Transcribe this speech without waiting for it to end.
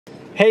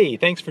Hey,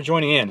 thanks for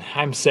joining in.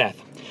 I'm Seth.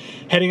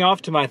 Heading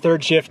off to my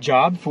third shift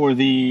job for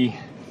the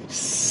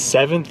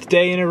 7th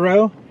day in a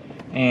row,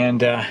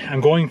 and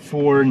I'm going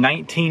for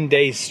 19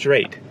 days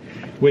straight,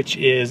 which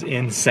is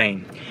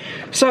insane.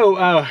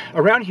 So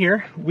around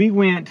here, we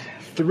went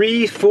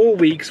 3 full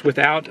weeks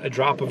without a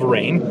drop of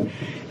rain,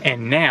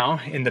 and now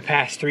in the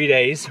past 3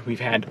 days, we've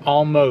had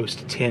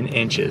almost 10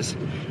 inches.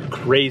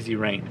 Crazy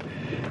rain.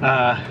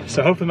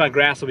 So hopefully my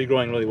grass will be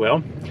growing really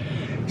well.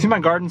 See my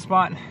garden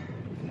spot?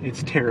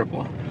 It's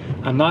terrible.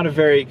 I'm not a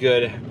very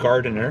good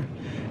gardener,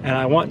 and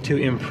I want to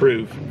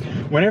improve.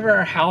 Whenever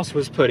our house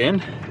was put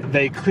in,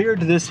 they cleared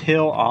this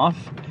hill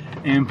off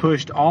and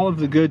pushed all of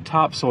the good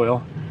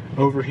topsoil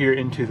over here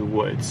into the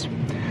woods.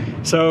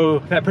 So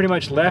that pretty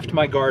much left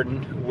my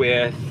garden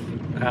with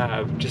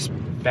just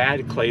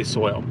bad clay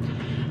soil.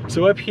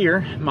 So up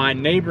here, my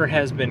neighbor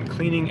has been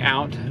cleaning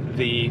out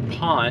the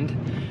pond.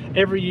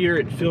 Every year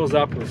it fills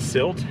up with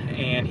silt,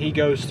 and he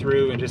goes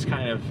through and just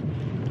kind of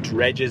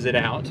dredges it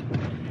out.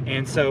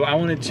 And so I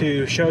wanted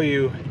to show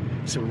you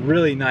some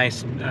really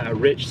nice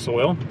rich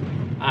soil.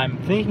 I'm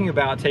thinking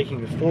about taking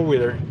the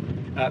four-wheeler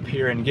up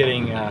here and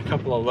getting a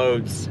couple of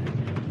loads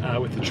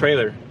with the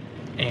trailer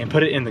and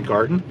put it in the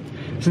garden.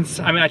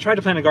 I tried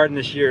to plant a garden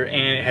this year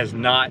and it has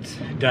not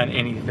done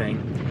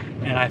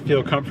anything, and I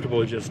feel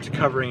comfortable just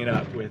covering it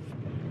up with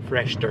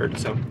fresh dirt.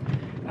 So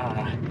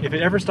if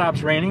it ever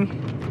stops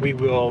raining, we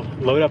will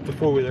load up the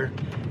four-wheeler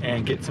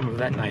and get some of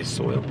that nice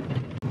soil.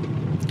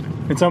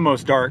 It's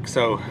almost dark,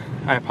 so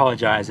I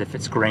apologize if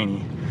it's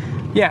grainy.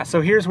 Yeah,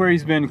 so here's where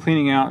he's been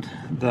cleaning out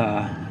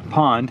the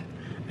pond,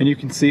 and you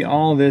can see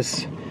all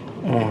this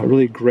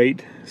really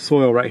great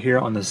soil right here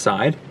on the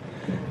side.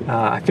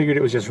 I figured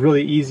it was just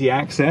really easy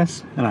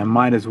access, and I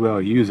might as well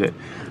use it.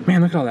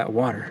 Man, look at all that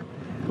water.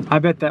 I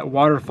bet that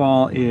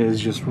waterfall is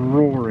just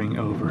roaring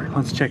over.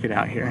 Let's check it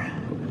out here.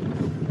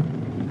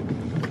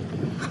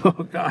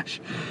 Oh gosh.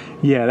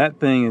 Yeah, that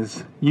thing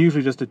is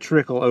usually just a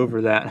trickle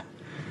over that.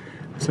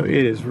 So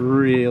it is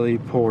really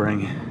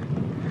pouring.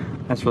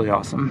 That's really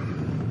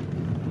awesome.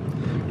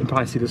 You can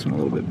probably see this one a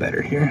little bit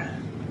better here.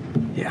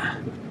 Yeah,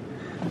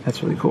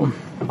 that's really cool.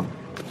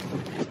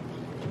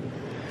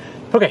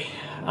 Okay,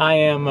 I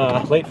am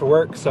late for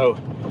work, so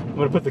I'm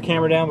gonna put the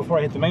camera down before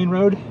I hit the main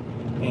road,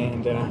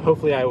 and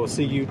hopefully I will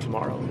see you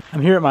tomorrow.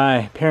 I'm here at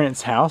my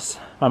parents' house.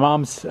 My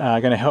mom's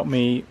gonna help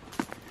me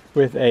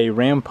with a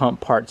ram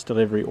pump parts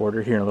delivery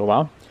order here in a little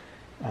while.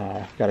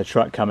 Got a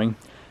truck coming.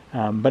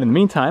 But in the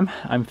meantime,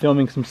 I'm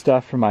filming some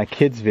stuff for my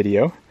kids'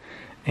 video,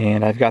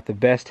 and I've got the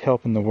best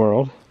help in the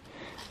world.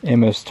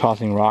 Emma's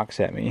tossing rocks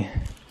at me.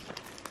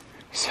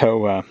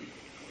 So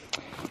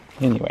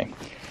anyway,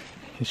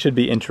 it should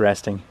be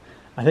interesting.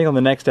 I think on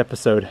the next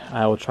episode,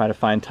 I will try to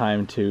find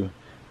time to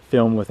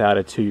film without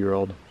a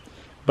 2-year-old.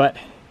 But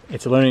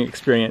it's a learning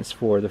experience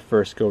for the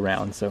first go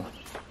round, so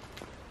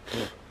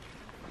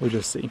we'll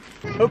just see.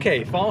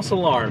 Okay, false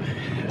alarm.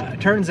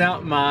 Turns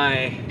out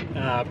my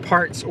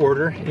parts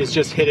order is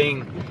just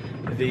hitting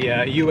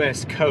the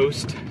US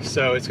coast,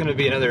 so it's gonna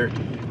be another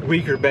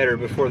week or better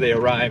before they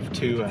arrive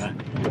to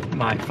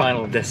my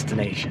final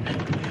destination.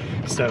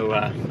 So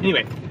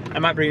anyway, I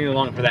might bring you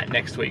along for that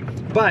next week.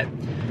 But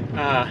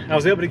I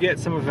was able to get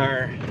some of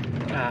our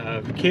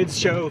kids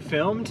show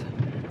filmed.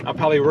 I'll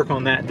probably work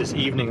on that this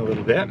evening a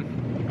little bit.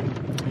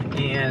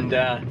 And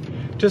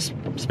just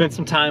spent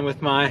some time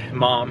with my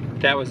mom.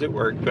 Dad was at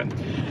work, but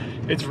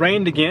it's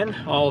rained again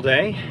all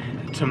day.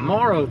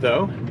 Tomorrow,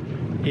 though,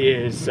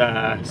 is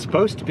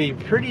supposed to be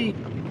pretty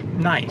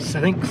nice. I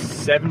think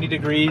 70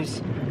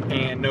 degrees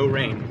and no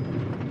rain.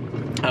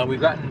 We've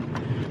gotten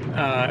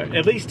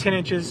at least 10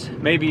 inches,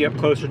 maybe up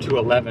closer to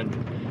 11,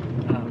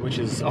 which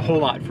is a whole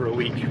lot for a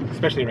week,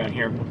 especially around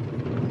here.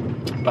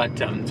 But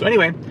so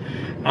anyway,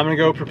 I'm gonna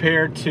go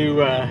prepare to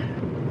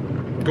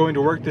go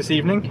into work this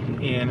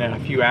evening in a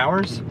few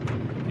hours.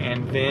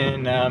 And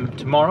then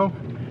tomorrow,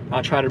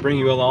 I'll try to bring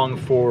you along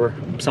for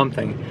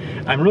something.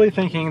 I'm really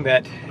thinking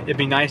that it'd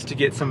be nice to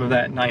get some of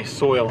that nice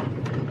soil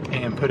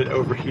and put it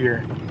over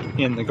here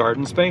in the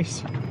garden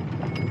space.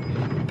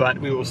 But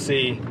we will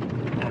see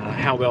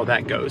how well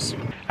that goes.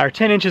 Our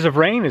 10 inches of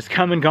rain is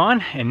come and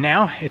gone, and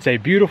now it's a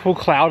beautiful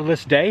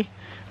cloudless day,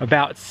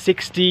 about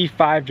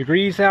 65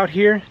 degrees out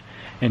here,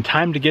 and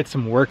time to get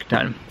some work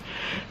done.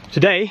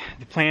 Today,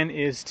 the plan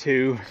is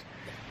to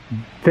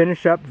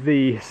finish up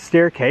the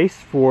staircase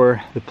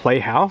for the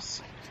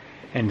playhouse,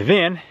 and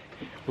then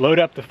load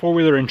up the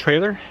four-wheeler and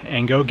trailer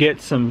and go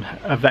get some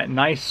of that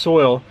nice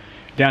soil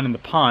down in the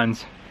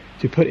ponds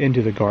to put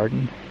into the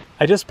garden.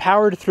 I just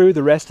powered through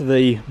the rest of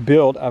the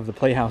build of the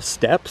playhouse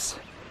steps.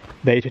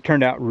 They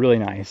turned out really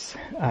nice.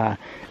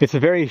 It's a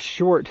very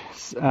short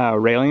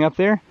railing up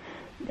there.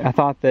 I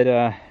thought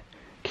that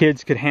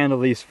kids could handle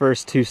these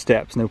first 2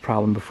 steps no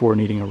problem before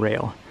needing a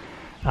rail.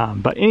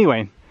 But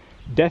anyway,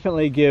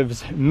 definitely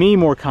gives me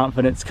more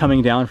confidence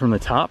coming down from the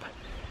top,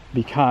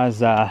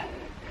 because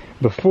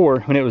before,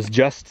 when it was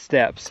just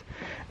steps,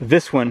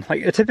 this one,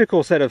 like a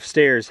typical set of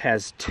stairs,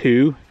 has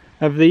 2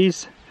 of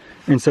these,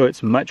 and so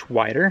it's much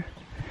wider.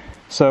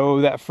 So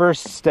that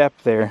first step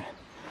there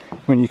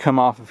when you come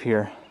off of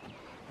here,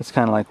 it's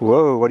kind of like,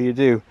 whoa, what do you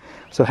do?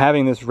 So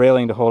having this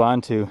railing to hold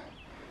on to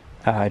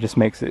just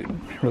makes it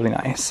really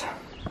nice.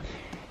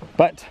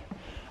 But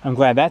I'm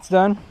glad that's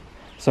done.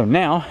 So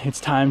now it's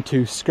time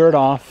to skirt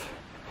off,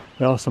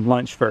 well, some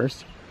lunch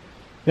first.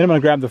 Then I'm gonna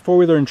grab the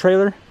four-wheeler and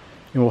trailer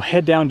and we'll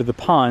head down to the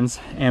ponds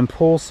and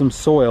pull some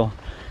soil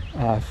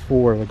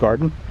for the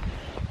garden.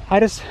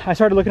 I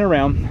started looking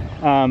around.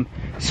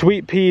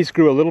 Sweet peas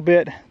grew a little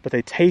bit, but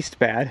they taste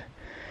bad.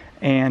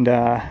 And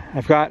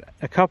I've got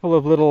a couple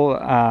of little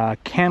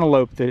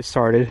cantaloupe that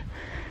started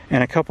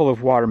and a couple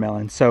of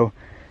watermelons. So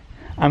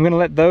I'm gonna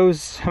let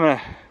those, I'm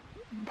gonna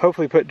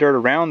hopefully put dirt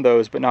around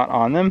those but not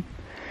on them.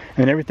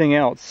 And everything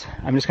else,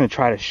 I'm just gonna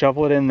try to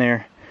shovel it in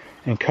there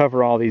and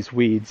cover all these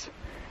weeds.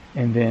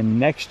 And then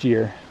next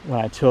year, when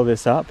I till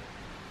this up,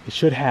 it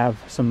should have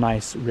some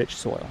nice rich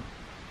soil.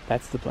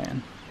 That's the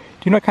plan.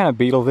 Do you know what kind of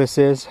beetle this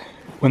is?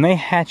 When they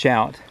hatch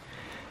out,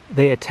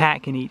 they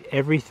attack and eat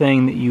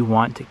everything that you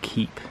want to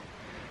keep.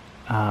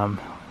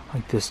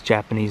 Like this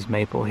Japanese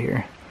maple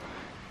here.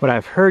 What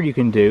I've heard you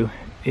can do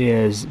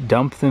is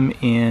dump them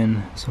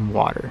in some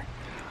water.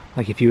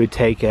 Like if you would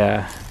take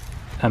a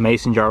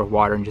mason jar with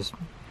water and just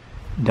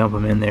dump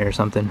them in there or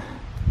something.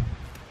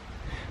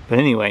 But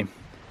anyway,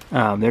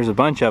 there's a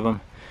bunch of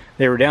them.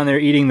 They were down there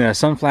eating the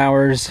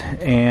sunflowers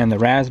and the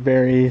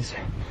raspberries.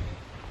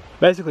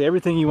 Basically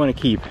everything you want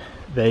to keep,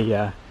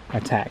 they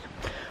attack.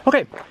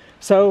 Okay,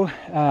 so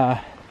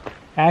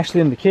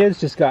Ashley and the kids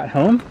just got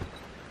home.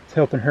 It's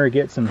helping her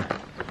get some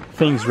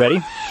things ready.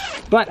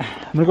 But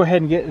I'm gonna go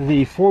ahead and get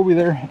the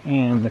four-wheeler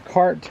and the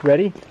cart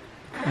ready,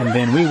 and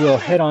then we will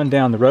head on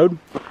down the road.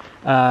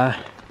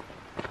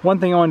 One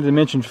thing I wanted to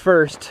mention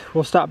first,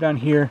 we'll stop down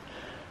here.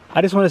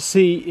 I just want to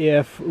see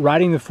if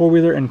riding the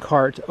four-wheeler and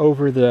cart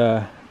over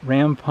the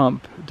ram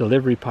pump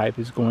delivery pipe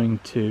is going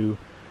to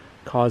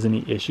cause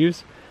any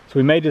issues. So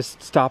we may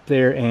just stop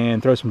there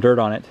and throw some dirt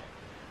on it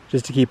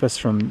just to keep us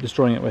from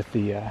destroying it with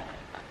the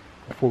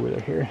four-wheeler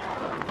here.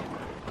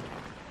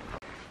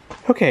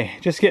 Okay,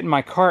 just getting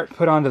my cart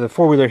put onto the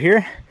four-wheeler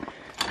here.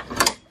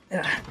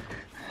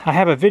 I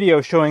have a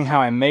video showing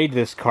how I made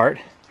this cart.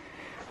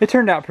 It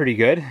turned out pretty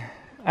good.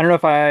 I don't know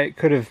if I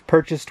could have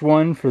purchased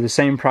one for the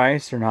same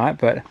price or not,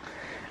 but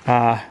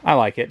I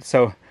like it.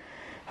 So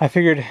I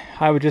figured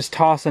I would just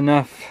toss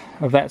enough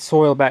of that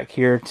soil back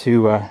here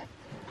to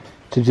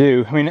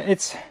do. I mean,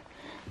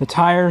 the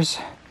tires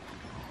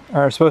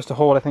are supposed to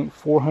hold, I think,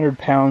 400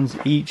 pounds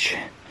each.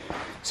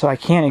 So I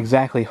can't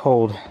exactly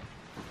hold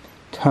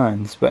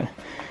tons, but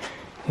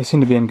they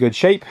seem to be in good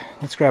shape.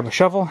 Let's grab a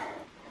shovel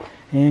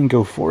and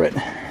go for it.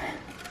 We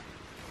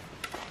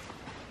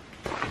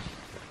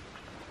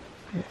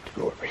have to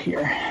go over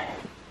here.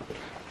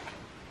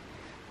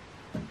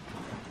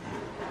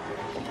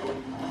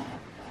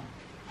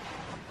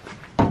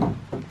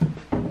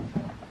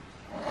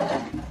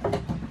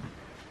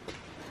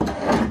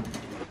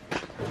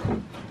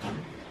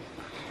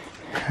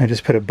 I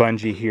just put a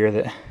bungee here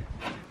that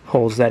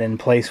holds that in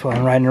place while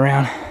I'm riding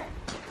around.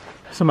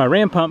 So my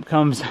ram pump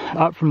comes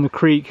up from the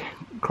creek,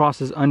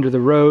 crosses under the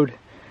road,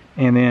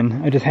 and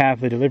then I just have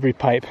the delivery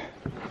pipe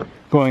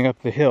going up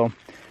the hill.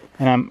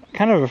 And I'm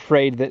kind of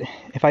afraid that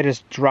if I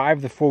just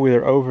drive the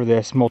four-wheeler over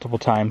this multiple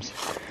times,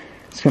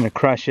 it's going to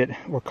crush it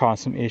or cause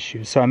some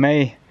issues. So I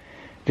may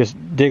just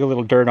dig a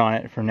little dirt on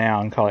it for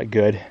now and call it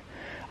good.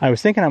 I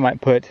was thinking I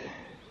might put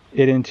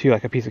it into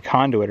like a piece of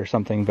conduit or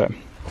something, but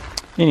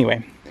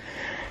anyway.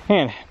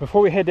 And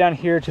before we head down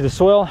here to the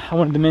soil, I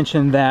wanted to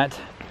mention that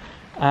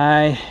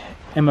I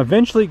am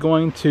eventually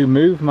going to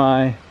move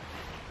my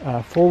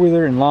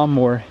four-wheeler and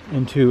lawnmower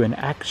into an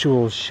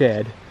actual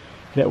shed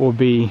that will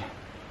be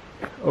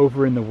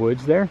over in the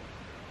woods there.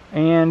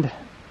 And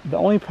the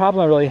only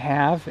problem I really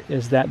have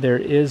is that there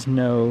is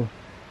no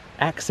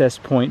access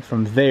point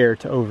from there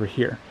to over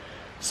here.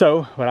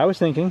 So what I was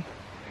thinking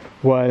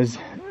was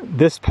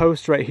this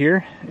post right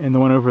here and the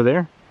one over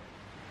there,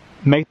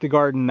 make the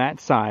garden that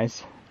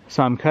size.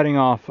 So I'm cutting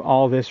off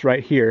all this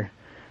right here,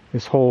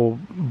 this whole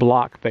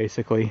block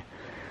basically,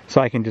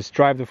 so I can just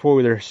drive the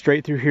four-wheeler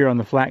straight through here on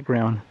the flat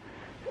ground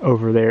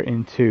over there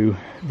into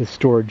the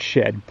storage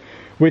shed,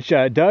 which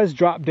does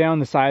drop down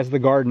the size of the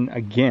garden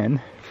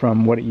again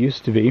from what it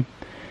used to be.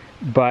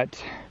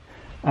 But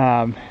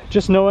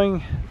just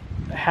knowing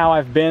how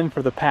I've been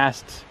for the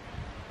past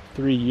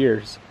 3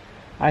 years,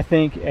 I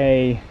think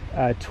a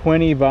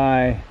 20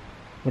 by,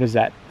 what is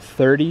that,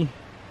 30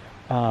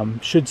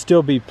 should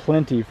still be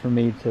plenty for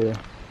me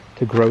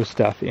to grow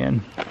stuff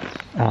in.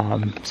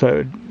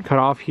 So cut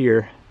off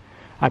here.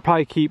 I'd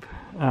probably keep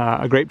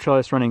a grape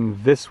trellis running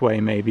this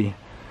way maybe.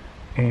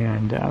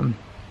 And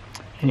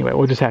anyway,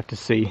 we'll just have to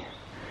see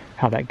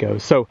how that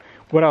goes. So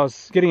what I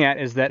was getting at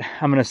is that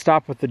I'm going to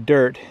stop with the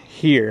dirt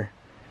here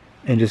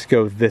and just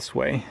go this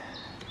way.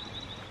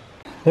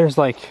 There's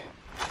like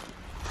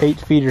 8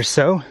 feet or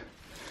so.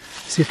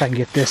 See if I can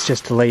get this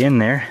just to lay in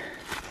there.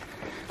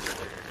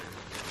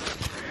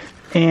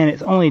 And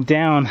it's only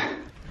down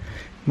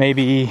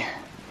maybe,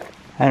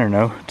 I don't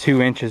know,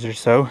 2 inches or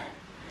so.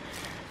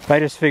 But I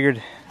just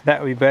figured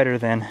that would be better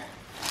than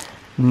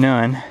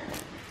none.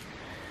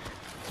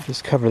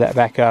 Just cover that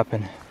back up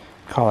and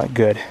call it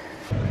good.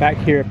 Back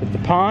here up at the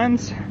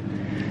ponds,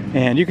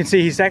 and you can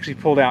see he's actually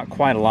pulled out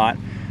quite a lot.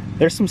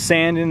 There's some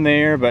sand in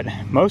there, but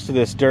most of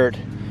this dirt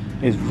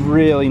is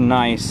really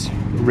nice,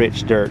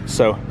 rich dirt.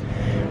 So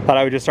thought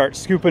I would just start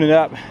scooping it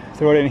up,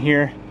 throw it in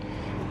here.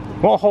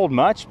 Won't hold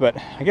much, but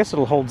I guess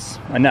it'll hold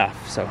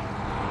enough. So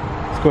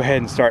let's go ahead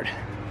and start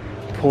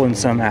pulling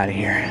some out of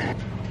here.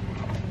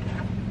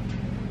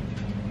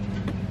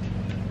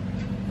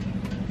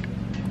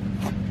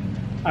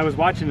 I was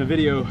watching the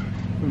video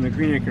from the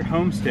Greenacre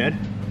Homestead.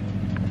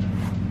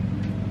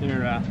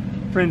 They're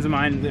friends of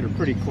mine that are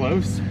pretty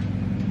close,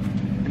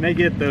 and they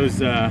get those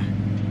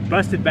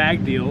busted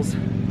bag deals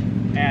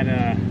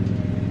at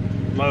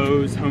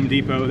Lowe's, Home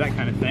Depot, that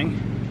kind of thing.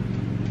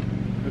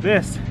 But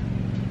this,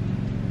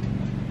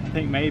 I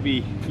think, may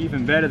be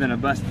even better than a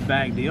busted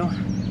bag deal.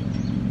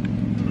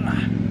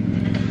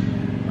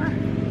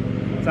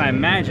 So I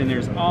imagine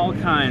there's all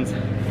kinds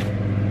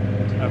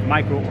of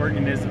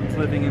microorganisms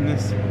living in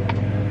this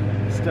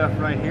stuff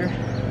right here.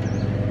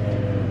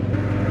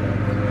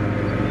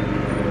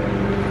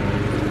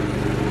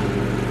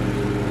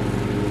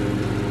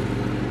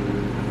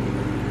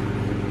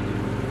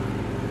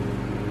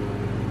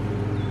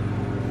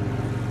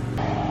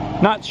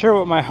 Not sure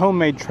what my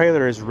homemade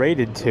trailer is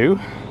rated to,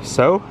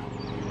 so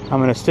I'm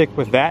going to stick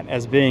with that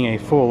as being a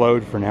full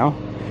load for now.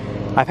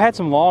 I've had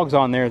some logs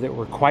on there that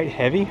were quite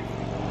heavy,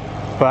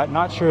 but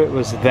not sure it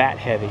was that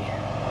heavy.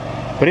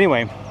 But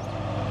anyway,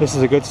 this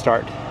is a good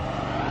start.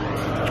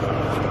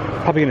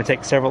 Probably going to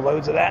take several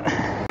loads of that.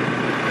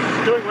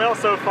 It's doing well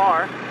so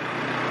far.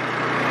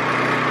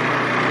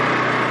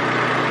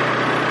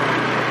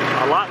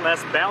 A lot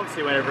less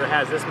bouncy whenever it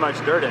has this much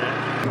dirt in it.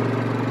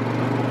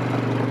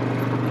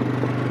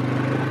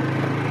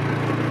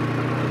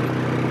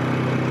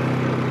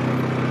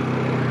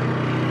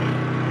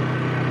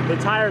 The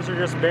tires are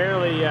just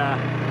barely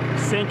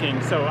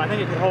sinking, so I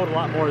think it could hold a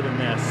lot more than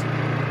this.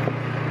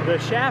 The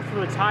shaft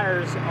for the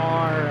tires is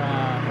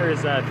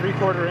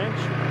 3/4 inch,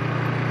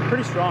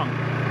 pretty strong.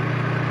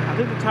 I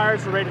think the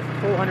tires are rated for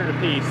 400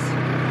 apiece.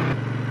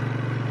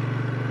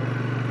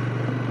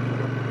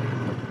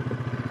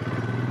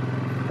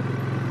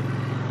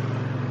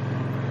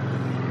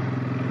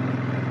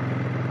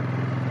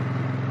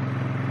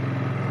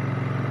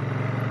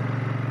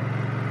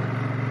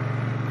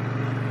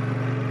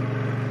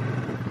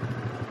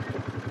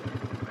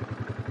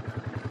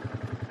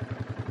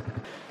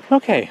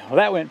 Okay, well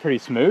that went pretty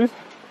smooth.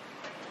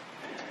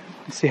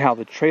 Let's see how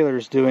the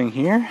trailer's doing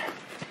here.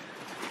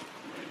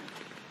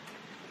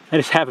 I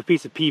just have a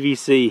piece of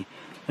PVC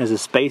as a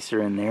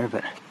spacer in there,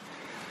 but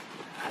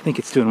I think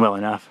it's doing well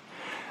enough.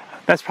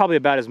 That's probably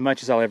about as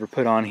much as I'll ever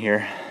put on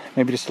here.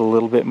 Maybe just a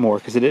little bit more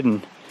because it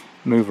didn't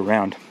move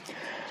around.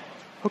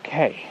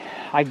 Okay,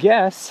 I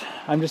guess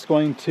I'm just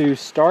going to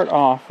start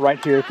off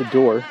right here at the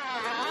door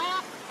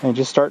and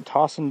just start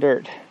tossing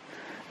dirt.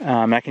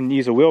 I can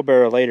use a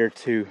wheelbarrow later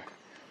to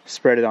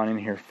spread it on in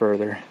here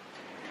further.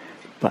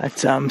 But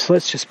so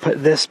let's just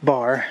put this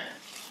bar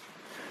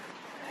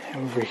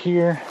over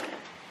here.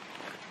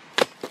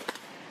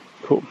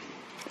 Cool.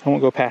 I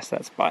won't go past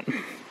that spot.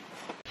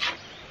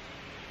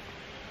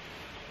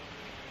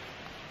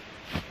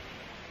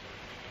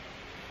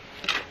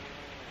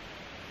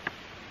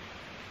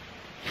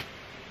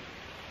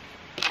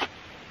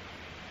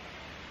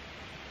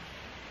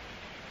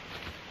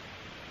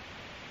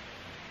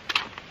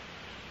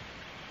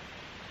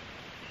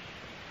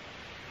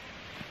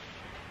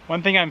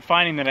 One thing I'm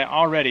finding that I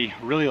already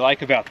really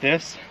like about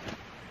this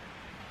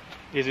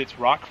is it's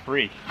rock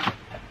free,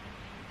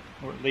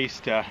 or at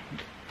least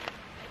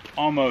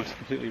almost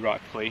completely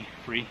rock free.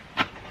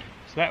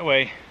 So that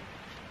way,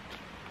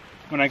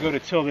 when I go to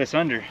till this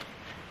under,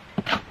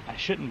 I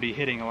shouldn't be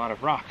hitting a lot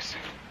of rocks.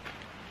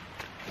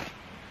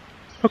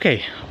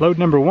 Okay, load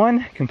number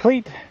 1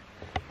 complete,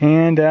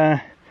 and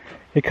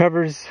it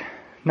covers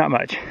not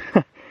much.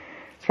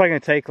 It's probably gonna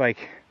take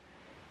like,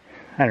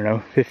 I don't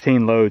know,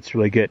 15 loads to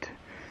really get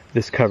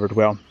this covered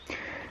well.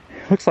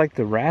 Looks like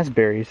the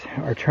raspberries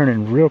are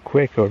turning real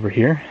quick over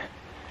here.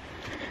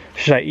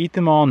 Should I eat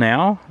them all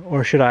now,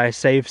 or should I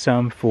save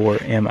some for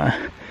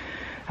Emma?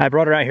 I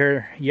brought her out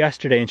here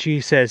yesterday and she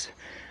says,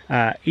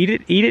 eat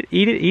it, eat it,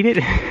 eat it, eat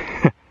it.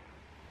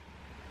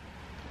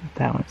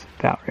 That one's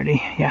about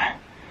ready. Yeah,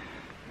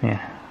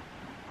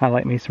 I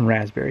like me some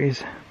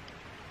raspberries.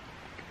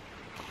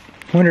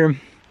 I wonder,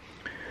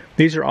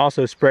 these are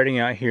also spreading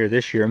out here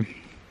this year,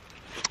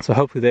 so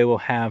hopefully they will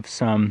have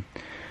some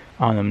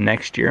on them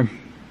next year.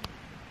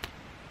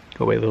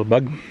 Go away, little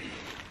bug.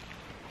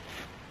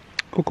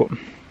 Cool, cool.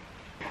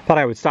 Thought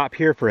I would stop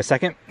here for a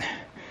second.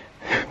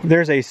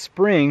 There's a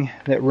spring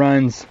that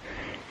runs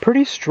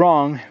pretty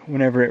strong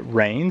whenever it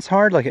rains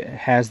hard, like it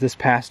has this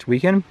past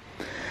weekend.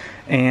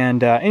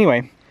 And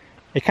anyway,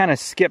 it kind of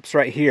skips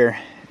right here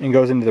and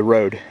goes into the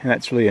road, and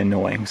that's really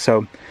annoying.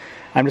 So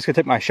I'm just gonna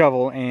take my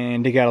shovel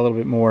and dig out a little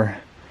bit more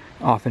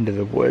off into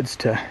the woods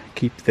to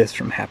keep this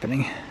from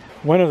happening.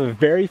 One of the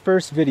very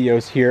first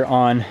videos here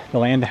on the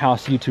Land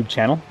House YouTube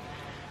channel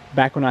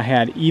back when I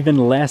had even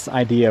less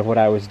idea of what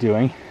I was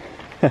doing.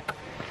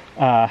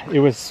 It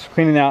was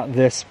cleaning out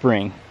this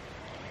spring.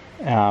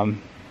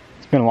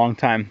 It's been a long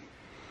time.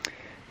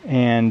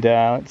 And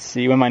let's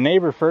see, when my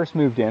neighbor first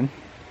moved in,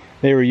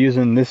 they were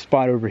using this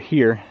spot over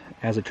here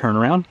as a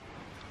turnaround.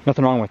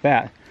 Nothing wrong with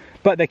that.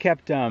 But they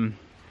kept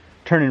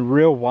turning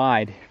real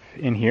wide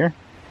in here,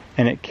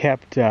 and it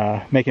kept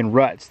making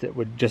ruts that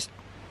would just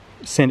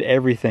send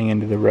everything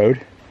into the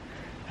road.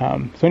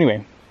 So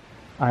anyway,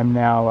 I'm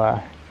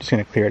now just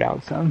gonna clear it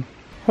out some.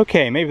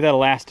 Okay, maybe that'll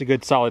last a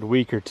good solid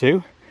week or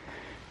two.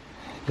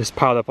 Just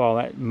piled up all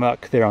that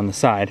muck there on the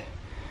side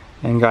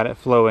and got it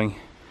flowing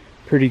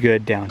pretty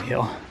good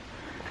downhill.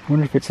 I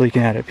wonder if it's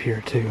leaking out up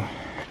here too.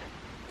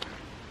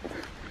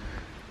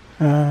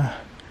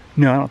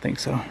 No, I don't think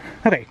so.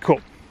 Okay,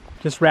 cool.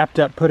 Just wrapped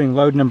up putting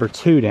load number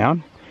 2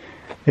 down.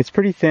 It's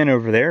pretty thin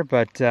over there,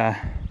 but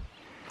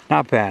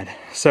not bad.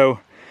 So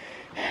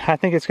I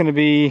think it's gonna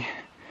be,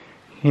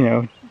 you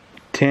know,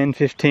 10,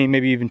 15,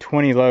 maybe even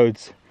 20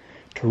 loads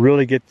to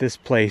really get this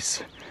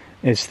place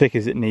as thick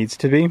as it needs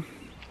to be.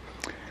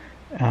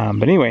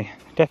 But anyway,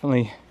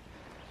 definitely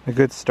a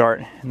good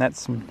start, and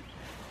that's some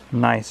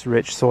nice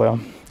rich soil.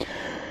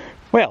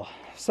 Well,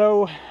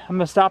 so I'm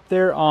gonna stop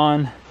there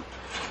on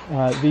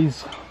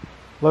these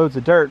loads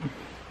of dirt,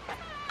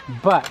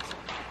 but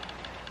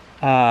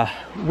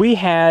we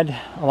had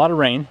a lot of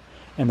rain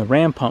and the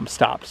ram pump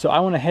stopped, so I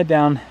want to head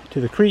down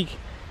to the creek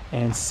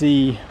and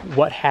see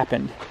what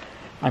happened.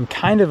 I'm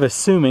kind of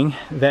assuming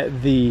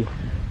that the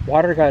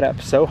water got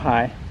up so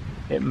high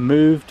it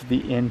moved the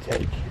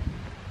intake.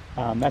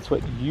 That's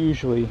what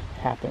usually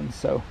happens,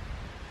 so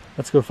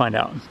let's go find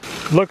out.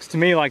 Looks to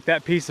me like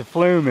that piece of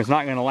flume is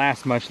not going to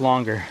last much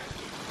longer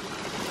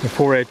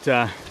before it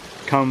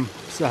comes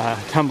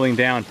tumbling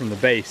down from the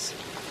base.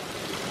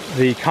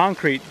 The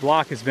concrete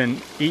block has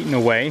been eaten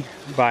away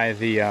by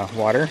the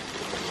water,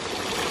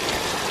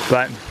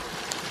 but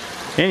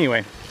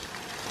anyway,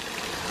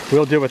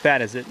 we'll deal with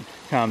that as it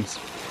comes.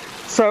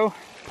 So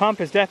pump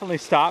has definitely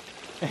stopped,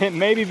 and it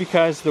may be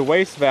because the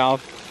waste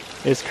valve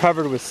is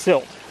covered with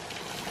silt.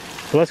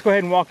 So let's go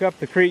ahead and walk up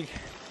the creek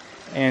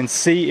and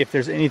see if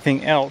there's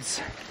anything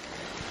else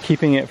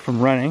keeping it from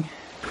running.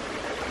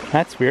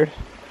 That's weird.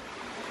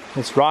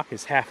 This rock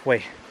is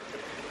halfway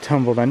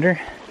tumbled under.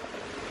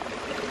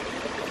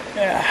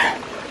 Yeah.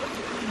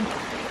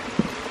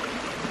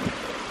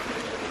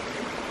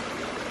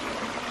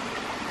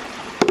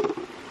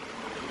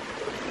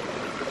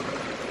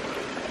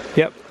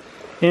 Yep,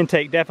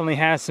 intake definitely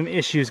has some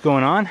issues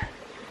going on.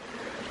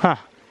 Huh,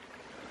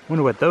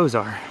 wonder what those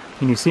are.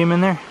 Can you see them in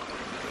there?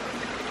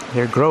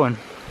 They're growing.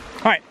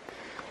 All right,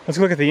 let's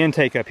look at the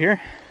intake up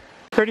here.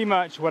 Pretty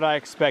much what I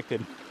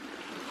expected.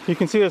 You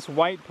can see this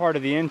white part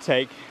of the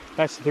intake.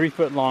 That's 3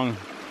 foot long,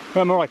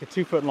 well, more like a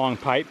 2 foot long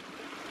pipe.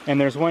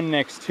 And there's one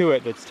next to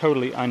it that's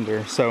totally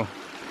under. So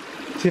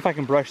see if I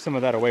can brush some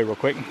of that away real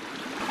quick.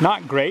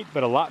 Not great,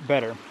 but a lot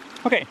better.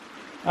 Okay,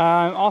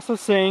 I'm also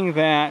seeing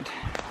that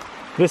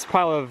this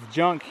pile of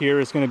junk here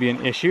is going to be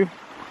an issue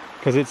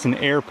because it's an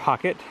air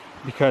pocket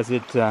because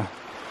it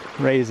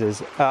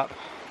raises up.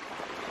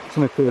 So I'm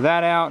going to clear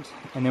that out,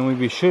 and then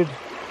we should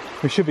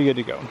be good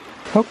to go.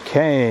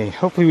 Okay,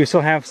 hopefully we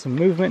still have some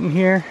movement in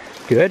here.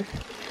 Good.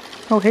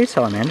 Oh, hey,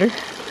 salamander.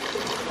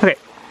 Okay,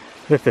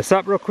 lift this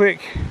up real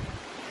quick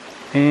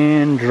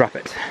and drop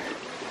it.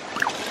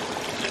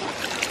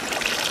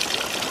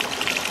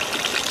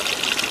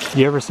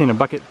 You ever seen a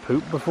bucket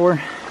poop before?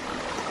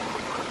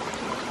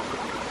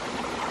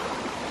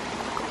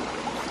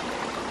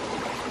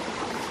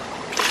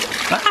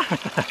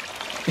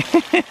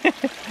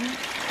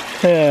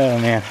 Oh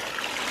man.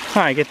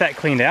 Alright, get that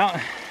cleaned out.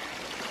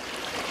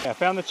 I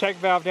found the check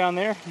valve down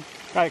there.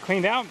 Got it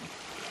cleaned out.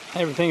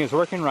 Everything is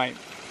working right.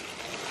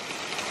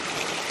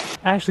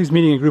 Ashley's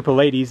meeting a group of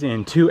ladies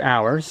in 2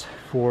 hours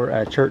for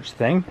a church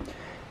thing.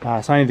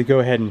 So I need to go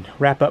ahead and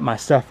wrap up my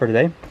stuff for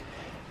today.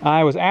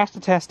 I was asked to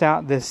test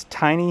out this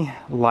tiny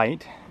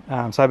light.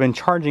 So I've been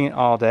charging it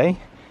all day.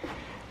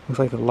 Looks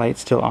like the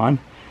light's still on.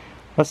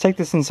 Let's take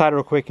this inside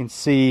real quick and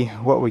see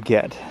what we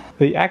get.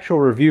 The actual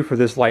review for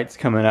this light's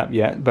coming up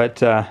yet,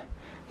 but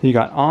you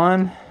got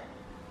on.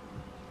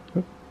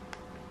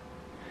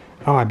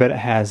 Oh, I bet it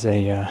has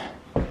a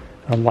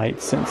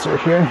light sensor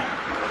here.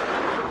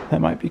 That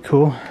might be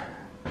cool.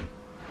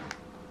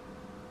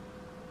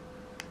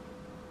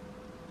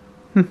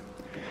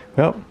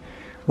 Well,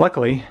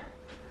 luckily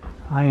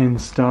I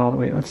installed,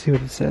 wait, let's see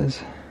what it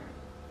says.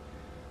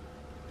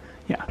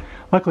 Yeah,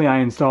 luckily I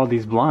installed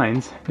these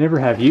blinds. Never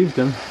have used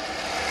them.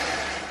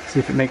 See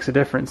if it makes a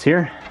difference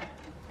here.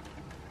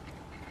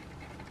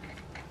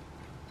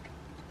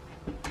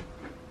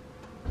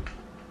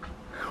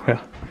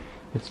 Well,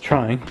 it's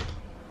trying.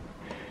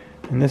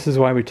 And this is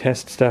why we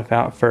test stuff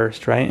out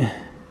first, right?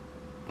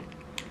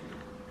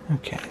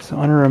 Okay, so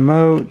on a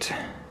remote,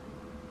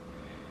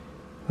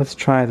 let's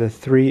try the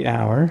 3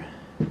 hour.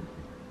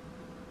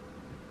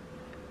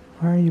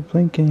 Why are you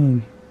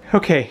blinking?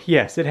 Okay,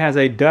 yes, it has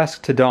a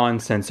dusk to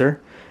dawn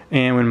sensor,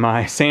 and when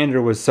my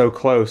sander was so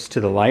close to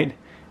the light,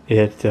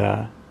 it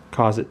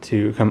cause it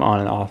to come on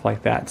and off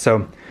like that.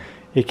 So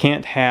it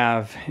can't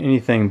have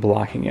anything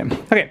blocking it.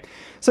 Okay,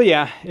 so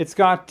yeah, it's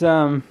got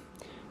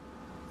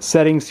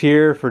settings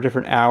here for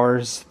different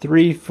hours,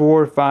 3,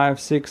 4, 5,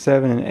 6,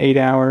 7, and 8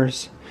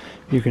 hours.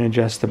 You can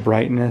adjust the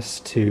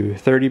brightness to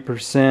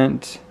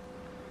 30%,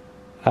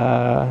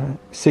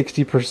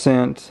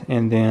 60%,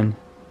 and then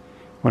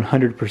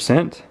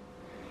 100%.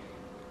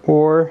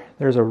 Or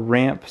there's a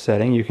ramp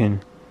setting. You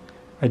can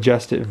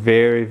adjust it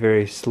very,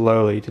 very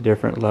slowly to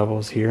different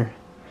levels here.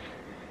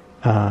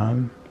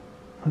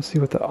 Let's see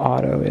what the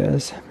auto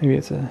is. Maybe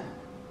it's a...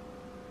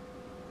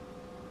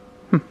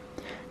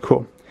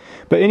 Cool.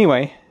 But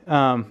anyway,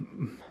 let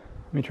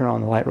me turn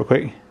on the light real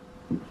quick.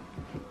 You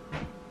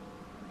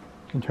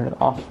can turn it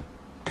off.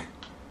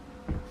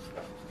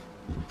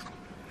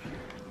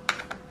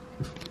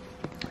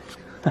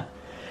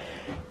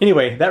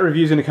 Anyway, that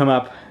review is going to come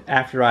up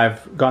after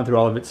I've gone through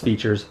all of its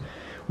features.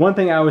 One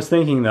thing I was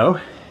thinking though,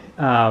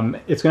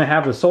 it's going to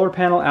have the solar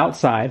panel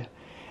outside,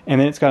 and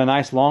then it's got a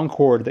nice long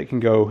cord that can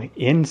go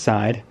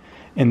inside,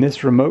 and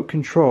this remote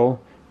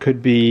control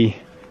could be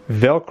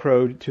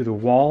velcroed to the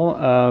wall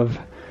of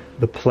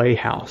the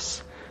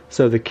playhouse.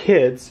 So the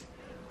kids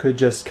could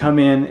just come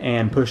in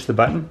and push the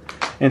button.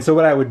 And so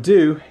what I would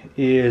do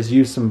is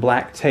use some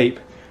black tape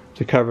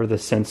to cover the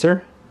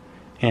sensor,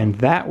 and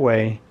that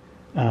way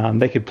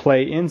they could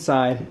play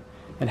inside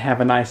and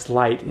have a nice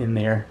light in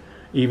there,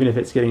 even if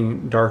it's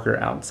getting darker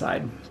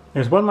outside.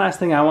 There's one last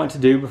thing I want to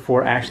do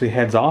before Ashley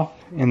heads off,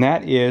 and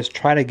that is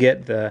try to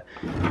get the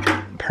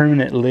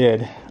permanent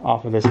lid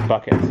off of this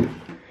bucket.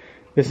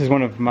 This is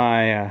one of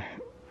my,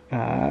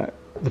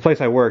 the place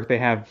I work, they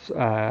have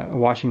a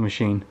washing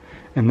machine,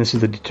 and this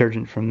is the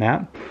detergent from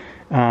that.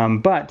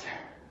 But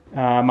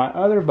my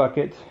other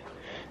bucket,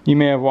 you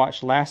may have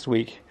watched last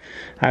week,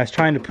 I was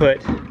trying to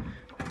put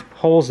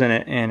holes in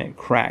it and it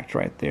cracked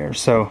right there.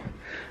 So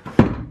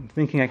I'm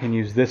thinking I can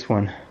use this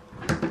one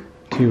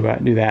to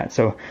do that.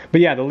 So,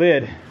 but yeah, the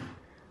lid,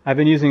 I've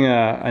been using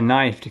a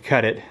knife to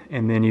cut it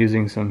and then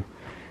using some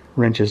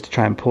wrenches to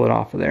try and pull it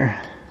off of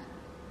there.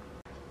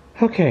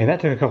 Okay,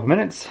 that took a couple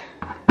minutes.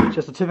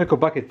 Just a typical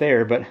bucket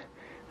there, but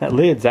that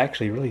lid's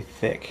actually really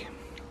thick.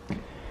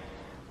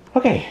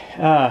 Okay,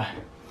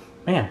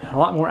 man, a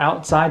lot more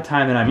outside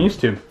time than I'm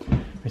used to.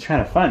 It's kind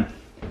of fun.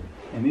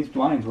 And these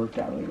blinds worked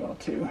out really well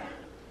too.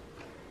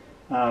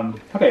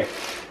 Okay,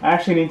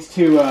 Ashley needs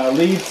to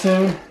leave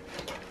soon,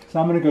 so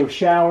I'm going to go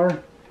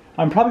shower.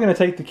 I'm probably going to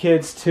take the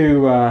kids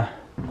to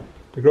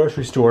the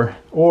grocery store,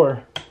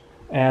 or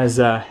as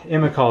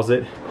Emma calls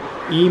it,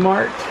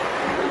 E-Mart.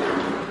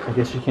 I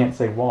guess you can't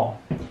say wall.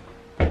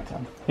 But,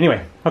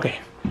 anyway, okay,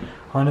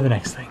 on to the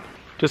next thing.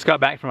 Just got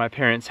back from my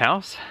parents'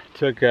 house.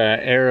 Took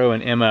Arrow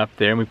and Emma up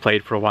there and we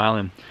played for a while,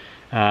 and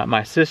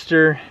my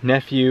sister,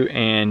 nephew,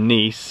 and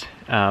niece,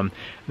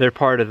 they're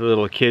part of the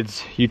little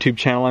kids YouTube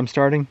channel I'm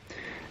starting.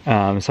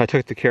 So I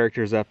took the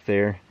characters up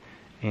there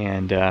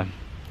and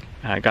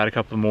I got a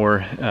couple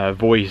more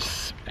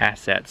voice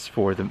assets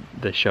for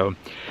the show.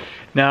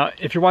 Now,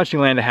 if you're watching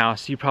Land of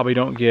House, you probably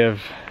don't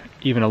give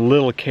even a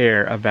little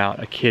care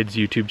about a kid's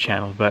YouTube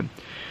channel, but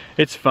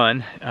it's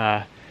fun.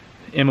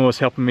 Emma was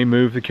helping me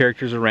move the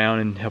characters around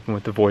and helping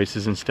with the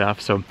voices and stuff,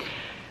 so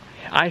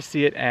I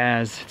see it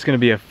as it's going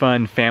to be a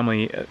fun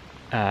family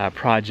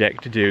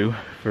project to do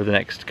for the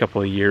next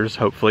couple of years,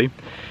 hopefully.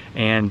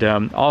 And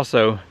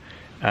also,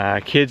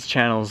 kids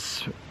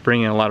channels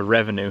bring in a lot of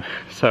revenue,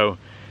 so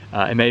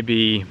it may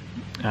be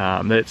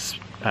that it's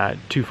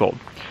twofold.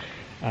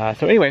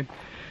 So anyway,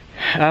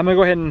 I'm gonna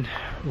go ahead and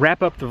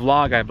wrap up the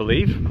vlog, I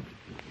believe.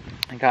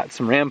 I got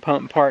some ram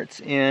pump parts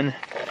in.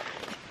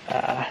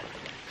 So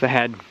I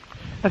had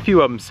a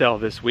few of them sell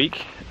this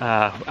week.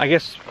 I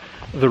guess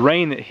the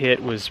rain that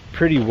hit was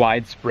pretty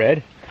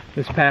widespread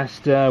this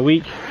past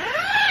week,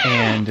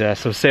 and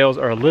so sales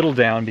are a little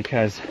down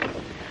because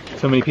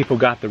so many people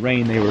got the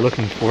rain they were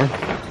looking for.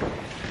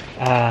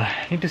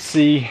 I need to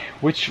see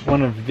which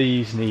one of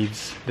these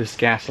needs this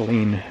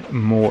gasoline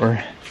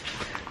more.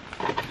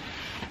 I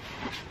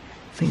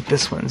think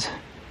this one's,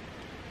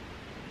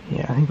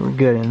 yeah, I think we're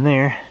good in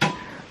there.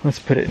 Let's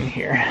put it in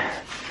here.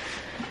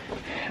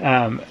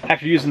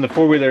 After using the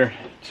four-wheeler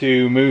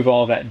to move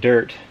all that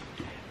dirt,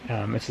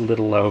 it's a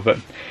little low, but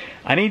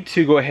I need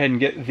to go ahead and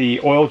get the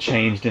oil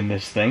changed in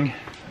this thing.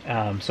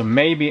 So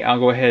maybe I'll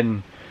go ahead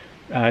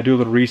and do a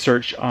little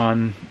research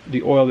on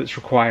the oil that's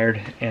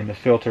required and the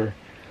filter,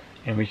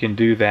 and we can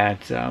do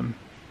that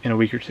in a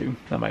week or two.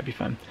 That might be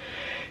fun.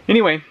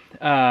 Anyway,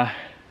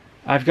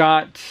 I've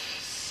got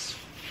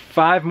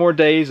 5 more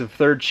days of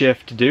third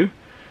shift to do,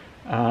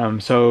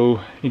 so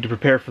I need to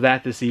prepare for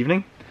that this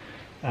evening.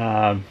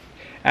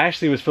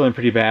 Ashley was feeling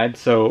pretty bad,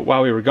 so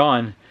while we were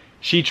gone,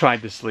 she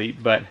tried to sleep,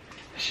 but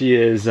she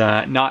is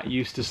not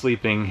used to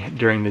sleeping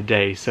during the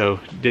day, so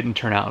it didn't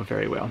turn out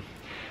very well.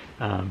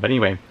 But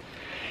anyway,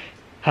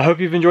 I hope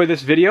you've enjoyed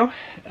this video,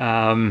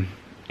 and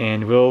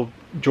we'll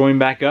join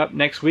back up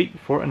next week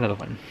for another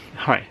one.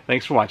 Alright,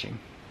 thanks for watching.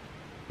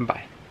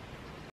 Bye.